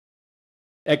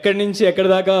ఎక్కడి నుంచి ఎక్కడి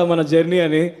దాకా మన జర్నీ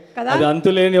అని అది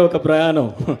అంతులేని ఒక ప్రయాణం.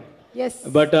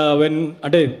 బట్ వెన్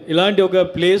అంటే ఇలాంటి ఒక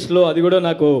ప్లేస్లో అది కూడా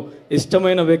నాకు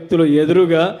ఇష్టమైన వ్యక్తులు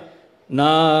ఎదురుగా నా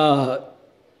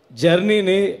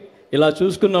జర్నీని ఇలా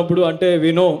చూసుకున్నప్పుడు అంటే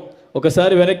వినో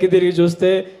ఒకసారి వెనక్కి తిరిగి చూస్తే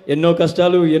ఎన్నో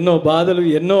కష్టాలు, ఎన్నో బాధలు,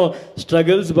 ఎన్నో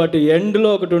స్ట్రగుల్స్, బట్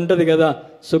ఎండ్లో ఒకటి ఉంటుంది కదా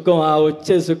సుఖం. ఆ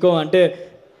వచ్చే సుఖం అంటే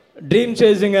డ్రీమ్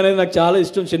చేసింగ్ అనేది నాకు చాలా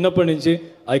ఇష్టం చిన్నప్పటి నుంచి.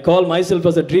 I call my self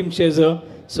us a dream chaser.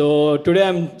 So today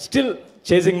I'm still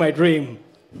chasing my dream.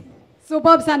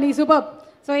 Super Sunny, super.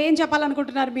 So ఏం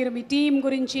చెప్పాలనుకుంటున్నారు మీరు మీ టీం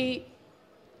గురించి,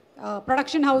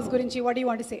 ప్రొడక్షన్ హౌస్ గురించి? What do you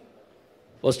want to say?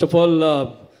 First of all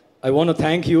I want to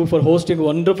thank you for hosting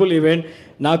wonderful event.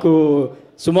 నాకు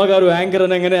సుమా గారు anchor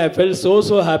అనగానే I full so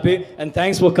happy and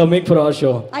thanks for coming for our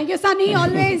show. Thank you Sunny,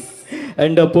 always.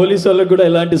 And police వాళ్ళకి కూడా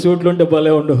ఇలాంటి సూట్లు ఉంటే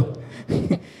భలే ఉండు.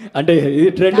 అంటే ఇది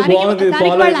ట్రెండ్ బాగుంది,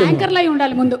 ఫాలో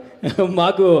అవుతుంది.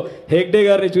 మాకు హెగ్డే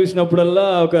గారిని చూసినప్పుడల్లా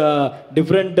ఒక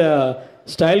డిఫరెంట్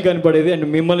స్టైల్ కనపడేది అండ్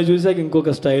మిమ్మల్ని చూసాక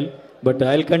ఇంకొక style. But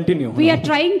I will continue. We are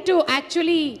trying to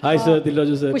actually. Hi sir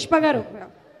Dil Raju sir, Pushpa గారు.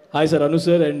 Hi sir Anu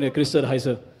sir and Krish sir. Hi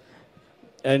sir.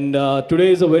 And today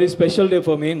is a very special day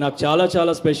for me. నాకు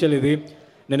చాలా special ఇది.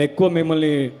 నేను ఎక్కువ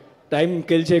మిమ్మల్ని time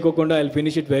kill చేయకోకుండా I will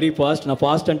finish it very fast. నా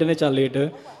fast అంటేనే చాలా late.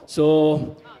 So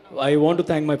I want to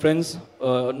thank my friends.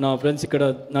 నా ఫ్రెండ్స్ ఇక్కడ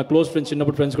నా క్లోజ్ ఫ్రెండ్స్,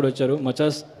 చిన్నప్పుడు ఫ్రెండ్స్ కూడా వచ్చారు.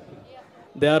 మచాస్,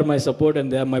 they are my support and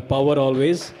they are my power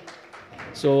always.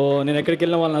 So నేను ఎక్కడికి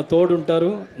వెళ్ళిన వాళ్ళు నా తోడు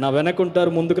ఉంటారు, నా వెనక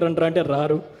ఉంటారు, ముందుకు రంటారా అంటే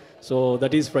రారు. So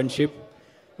that is friendship.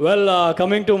 Well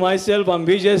coming to my self, I'm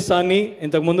Vijay సాని.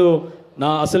 ఇంతకుముందు నా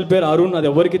అసలు పేరు అరుణ్, అది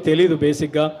ఎవరికి తెలియదు.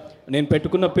 బేసిక్గా నేను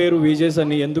పెట్టుకున్న పేరు విజయ్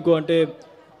సాని. ఎందుకు అంటే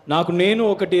నేను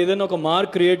ఒకటి ఏదైనా ఒక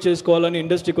మార్క్ క్రియేట్ చేసుకోవాలని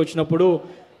ఇండస్ట్రీకి వచ్చినప్పుడు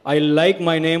ఐ లైక్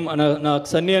మై నేమ్. నాకు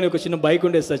సన్నీ అని ఒక చిన్న బైక్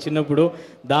ఉండేది సార్ చిన్నప్పుడు.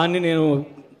 దాన్ని నేను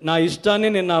నా ఇష్టాన్ని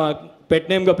నేను నా పెట్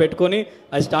నేమ్గా పెట్టుకొని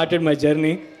I started my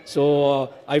journey. So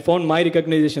I found my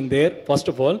recognition there first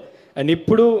of all. And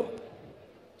ఇప్పుడు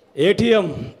ATM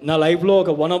నా లైఫ్లో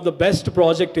ఒక one of the best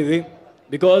project ఇది.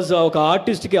 బికాజ్ ఒక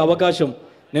ఆర్టిస్ట్కి అవకాశం,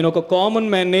 నేను ఒక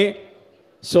common మ్యాన్ని.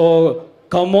 So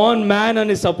come on man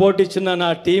అని సపోర్ట్ ఇచ్చిన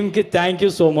నా టీమ్కి thank you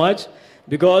so much.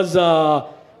 Because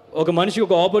ఒక మనిషికి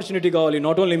ఒక ఆపర్చునిటీ కావాలి,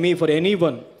 not only me, for any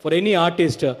one, for any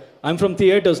artist. I'm from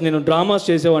theatres, నేను డ్రామాస్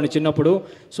చేసేవాడిని చిన్నప్పుడు.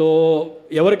 సో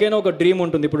ఎవరికైనా ఒక డ్రీమ్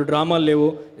ఉంటుంది. ఇప్పుడు డ్రామాలు లేవు,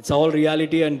 it's all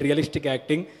reality and realistic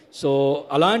acting. So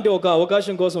అలాంటి ఒక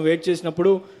అవకాశం కోసం వెయిట్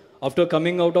చేసినప్పుడు after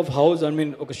coming out of house, I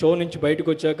mean ఒక షో నుంచి బయటకు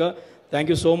వచ్చాక,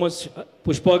 thank you so much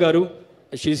Pushpa గారు,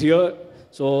 షీఈస్ హియర్.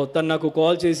 సో తను నాకు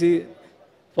కాల్ చేసి,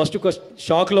 ఫస్ట్ ఒక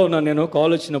షాక్లో ఉన్నాను నేను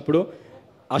కాల్ వచ్చినప్పుడు.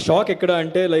 ఆ షాక్ ఎక్కడ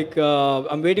అంటే like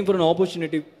I'm waiting for an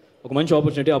opportunity, ఒక మంచి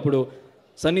ఆపర్చునిటీ. అప్పుడు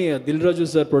సన్నీ దిల్రాజు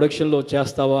సార్ ప్రొడక్షన్లో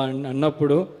చేస్తావా అని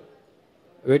అన్నప్పుడు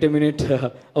wait a minute,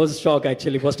 I was shock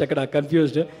actually. First అక్కడ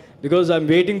confused because I'm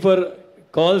waiting for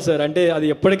call sir, అంటే అది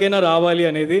ఎప్పటికైనా రావాలి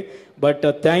అనేది. But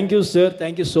thank you sir,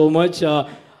 thank you so much.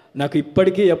 నాకు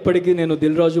ఎప్పటికీ నేను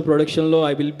దిల్రాజు ప్రొడక్షన్లో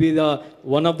I will be the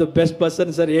one of the best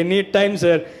person sir, any time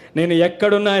sir. నేను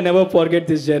ఎక్కడున్నా I never forget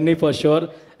this journey for sure.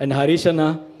 And Harish అన్న,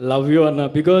 లవ్ యూ అన్న,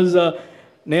 because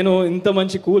నేను ఇంత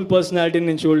మంచి కూల్ పర్సనాలిటీని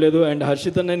నేను చూడలేదు. అండ్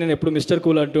హర్షిత్ అన్న నేను ఎప్పుడు మిస్టర్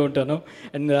కూల్ అంటూ ఉంటాను.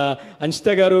 అండ్ హన్షిత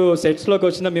గారు సెట్స్లోకి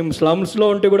వచ్చిన, మేము స్లమ్స్లో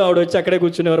ఉంటే కూడా ఆవిడ వచ్చి అక్కడే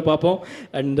కూర్చునేవారు పాపం.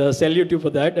 And salute you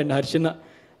for that. And హర్షిన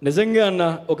నిజంగా అన్న,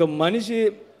 ఒక మనిషి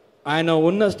ఆయన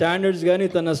ఉన్న స్టాండర్డ్స్ కానీ,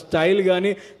 తన స్టైల్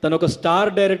కానీ, తన ఒక స్టార్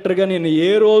డైరెక్టర్గా నేను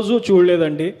ఏ రోజు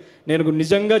చూడలేదండి. నేను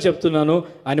నిజంగా చెప్తున్నాను,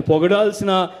 ఆయన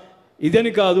పొగడాల్సిన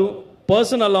ఇదని కాదు,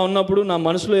 పర్సన్ అలా ఉన్నప్పుడు నా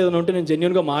మనసులో ఏదైనా ఉంటే నేను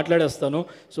జెన్యున్గా మాట్లాడేస్తాను.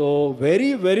 So very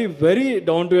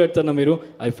down to earth అన్న మీరు.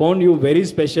 I found you very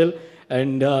special.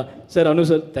 And sir Anu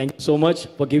sir, thank you so much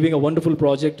for giving a wonderful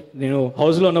project. నేను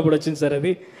హౌస్లో ఉన్నప్పుడు వచ్చింది సార్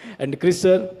అది. And Krish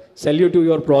sir, salute to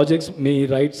your projects, me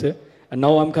rights. And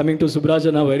now I'm coming to Subbaraju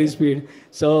now, very speed.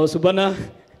 So Subbanna,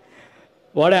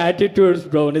 what attitudes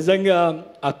bro. Nizanga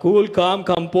a cool, calm,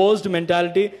 composed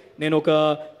mentality. Nenu oka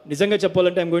nizanga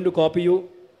cheppalante I'm going to copy you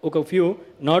oka few,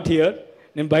 not here.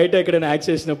 Nenu bayata ekkada act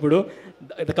chesinappudu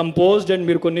the composed and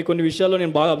meer కొన్ని విషయాల్లో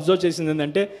నేను బాగా observe చేసింది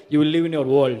ఏంటంటే you will live in your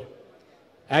world.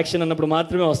 Action అన్నప్పుడు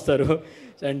మాత్రమే వస్తారు.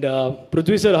 And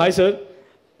Prithvi sir, hi sir.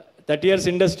 30 years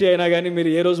industry అయినా కానీ మీరు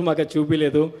ఏ రోజు మాకు అది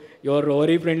చూపించలేదు. You are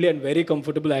very friendly and very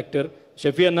comfortable actor.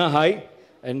 Shafi అన్న, hi.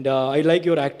 And I like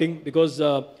your acting because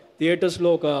థియేటర్స్లో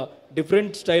ఒక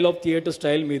different style of theatre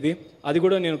style మీది. అది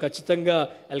కూడా నేను ఖచ్చితంగా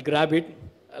I grab it,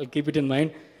 I keep it in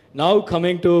mind. Now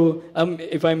coming to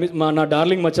if I miss నా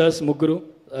darling మచాస్ ముగ్గురు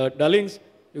darlings,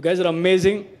 you guys are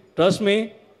amazing. Trust me,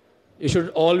 you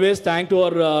should always thank to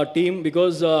our team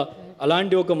because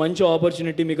అలాంటి ఒక మంచి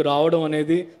ఆపర్చునిటీ మీకు రావడం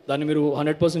అనేది దాన్ని మీరు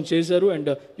 100% చేశారు. And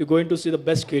you going to see the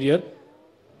best career.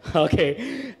 Okay,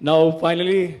 now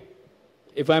finally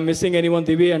if I'm missing anyone,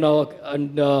 Divi and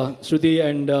Shruti,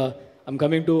 and I'm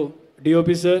coming to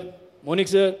DOP sir,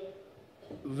 Monique sir,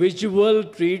 visual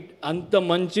treat అంత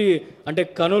మంచి అంటే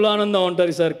కనుల ఆనందం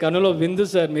ఉంటారు సార్, కనులో విందు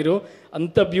సార్, మీరు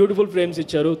అంత బ్యూటిఫుల్ ఫ్రేమ్స్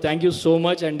ఇచ్చారు. Thank you so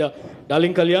much. And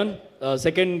darling Kalyan,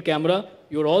 second camera,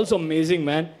 you're also amazing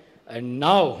man. And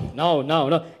now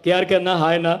KRK అన్న,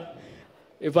 హాయ్ అన్న.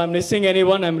 If I'm missing any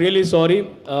one, I'm really sorry.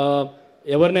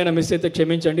 ఎవరినైనా మిస్ అయితే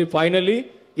క్షమించండి. ఫైనల్లీ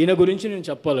ఈయన గురించి నేను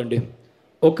చెప్పాలండి,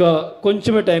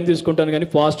 కొంచెమే టైం తీసుకుంటాను కానీ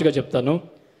ఫాస్ట్గా చెప్తాను.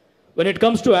 When it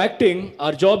comes to acting,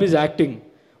 our job is acting.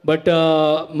 But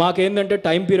మాకేంటంటే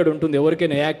టైం పీరియడ్ ఉంటుంది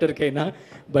ఎవరికైనా, యాక్టర్కైనా.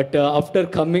 But after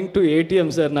coming to ATM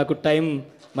sir, నాకు టైం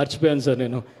మర్చిపోయాను సార్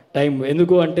నేను. టైం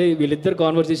ఎందుకు అంటే వీళ్ళిద్దరు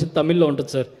కాన్వర్సేషన్ తమిళ్లో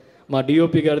ఉంటుంది సార్, మా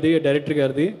DOP గారిది, డైరెక్టర్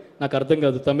గారిది. నాకు అర్థం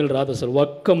కాదు, తమిళ్ రాదు అసలు,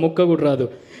 ఒక్క ముక్క కూడా రాదు.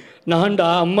 నాండా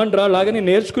అమ్మని రా లాగా నేను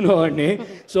నేర్చుకునేవాడిని.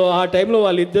 సో ఆ టైంలో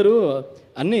వాళ్ళిద్దరూ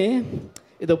అన్నీ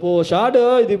ఇదో షార్ట్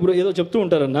ఇది ఇప్పుడు ఏదో చెప్తూ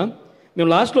ఉంటారన్న. మేము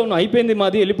లాస్ట్లో అయిపోయింది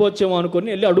మాది, వెళ్ళిపోవచ్చేమో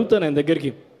అనుకొని వెళ్ళి అడుగుతాను ఆయన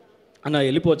దగ్గరికి, అన్న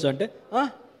వెళ్ళిపోవచ్చా అంటే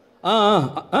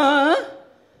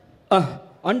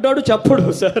అంటాడు. చెప్పడు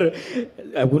సార్,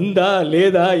 ఉందా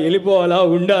లేదా, వెళ్ళిపోవాలా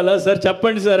ఉండాలా సార్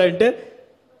చెప్పండి సార్ అంటే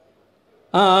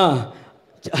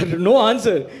నో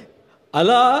ఆన్సర్.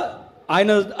 అలా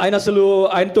ఆయన అసలు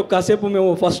ఆయనతో కాసేపు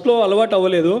మేము ఫస్ట్లో అలవాటు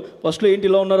అవ్వలేదు. ఫస్ట్లో ఏంటి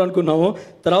ఇలా ఉన్నారు అనుకున్నాము,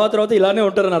 తర్వాత ఇలానే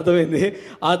ఉంటారని అర్థమైంది.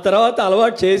 ఆ తర్వాత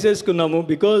అలవాటు చేసేసుకున్నాము.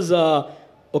 బికాజ్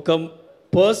ఒక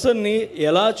పర్సన్ని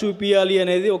ఎలా చూపించాలి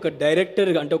అనేది ఒక డైరెక్టర్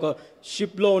అంటే ఒక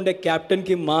షిప్లో ఉండే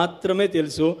క్యాప్టెన్కి మాత్రమే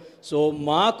తెలుసు. సో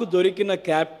మాకు దొరికిన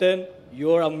captain, you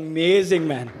are amazing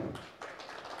man,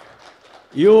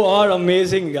 you are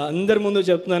amazing. అందరి ముందు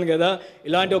చెప్తున్నాను కదా,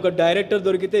 ఇలాంటి ఒక డైరెక్టర్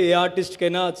దొరికితే ఏ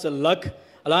ఆర్టిస్ట్కైనా ఇట్స్ అ లక్.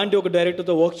 అలాంటి ఒక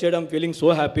డైరెక్టర్తో వర్క్ చేయడం ఫీలింగ్ సో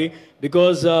హ్యాపీ.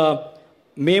 బికాజ్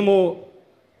మేము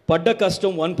పడ్డ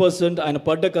కష్టం 1%, ఆయన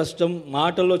పడ్డ కష్టం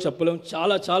మాటల్లో చెప్పలేం.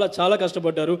 చాలా చాలా చాలా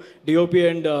కష్టపడ్డారు DOP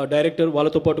అండ్ డైరెక్టర్,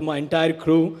 వాళ్ళతో పాటు మా ఎంటైర్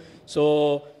క్రూ. సో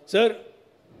సార్,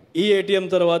 ఈ ATM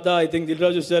తర్వాత ఐ థింక్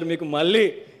దిల్రాజు సార్ మీకు మళ్ళీ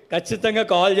ఖచ్చితంగా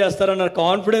కాల్ చేస్తారన్న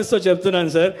కాన్ఫిడెన్స్తో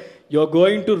చెప్తున్నాను sir. You are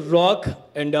going to rock.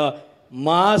 And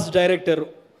mass director,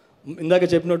 ఇందాక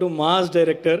చెప్పినట్టు మాస్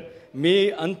డైరెక్టర్. మీ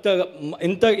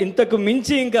ఇంతకు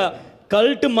మించి ఇంకా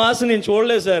కల్ట్ మాస్ నేను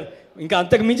చూడలేదు సార్, ఇంకా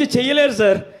అంతకు మించి చెయ్యలేరు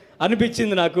సార్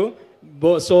అనిపించింది నాకు.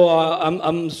 So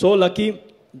I'm so lucky.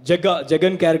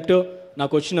 Jagan character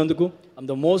నాకు వచ్చినందుకు I'm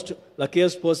the most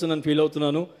luckiest person అని ఫీల్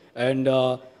అవుతున్నాను. అండ్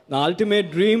నా ultimate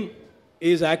dream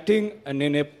is acting. And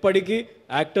నేను ఎప్పటికీ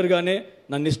యాక్టర్గానే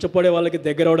నన్ను ఇష్టపడే వాళ్ళకి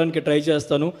దగ్గర అవడానికి ట్రై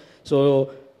చేస్తాను. సో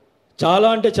చాలా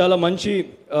అంటే చాలా మంచి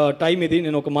టైం ఇది,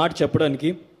 నేను ఒక మాట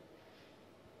చెప్పడానికి.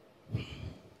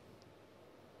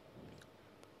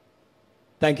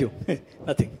 Thank you.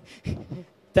 Nothing.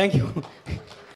 Thank you.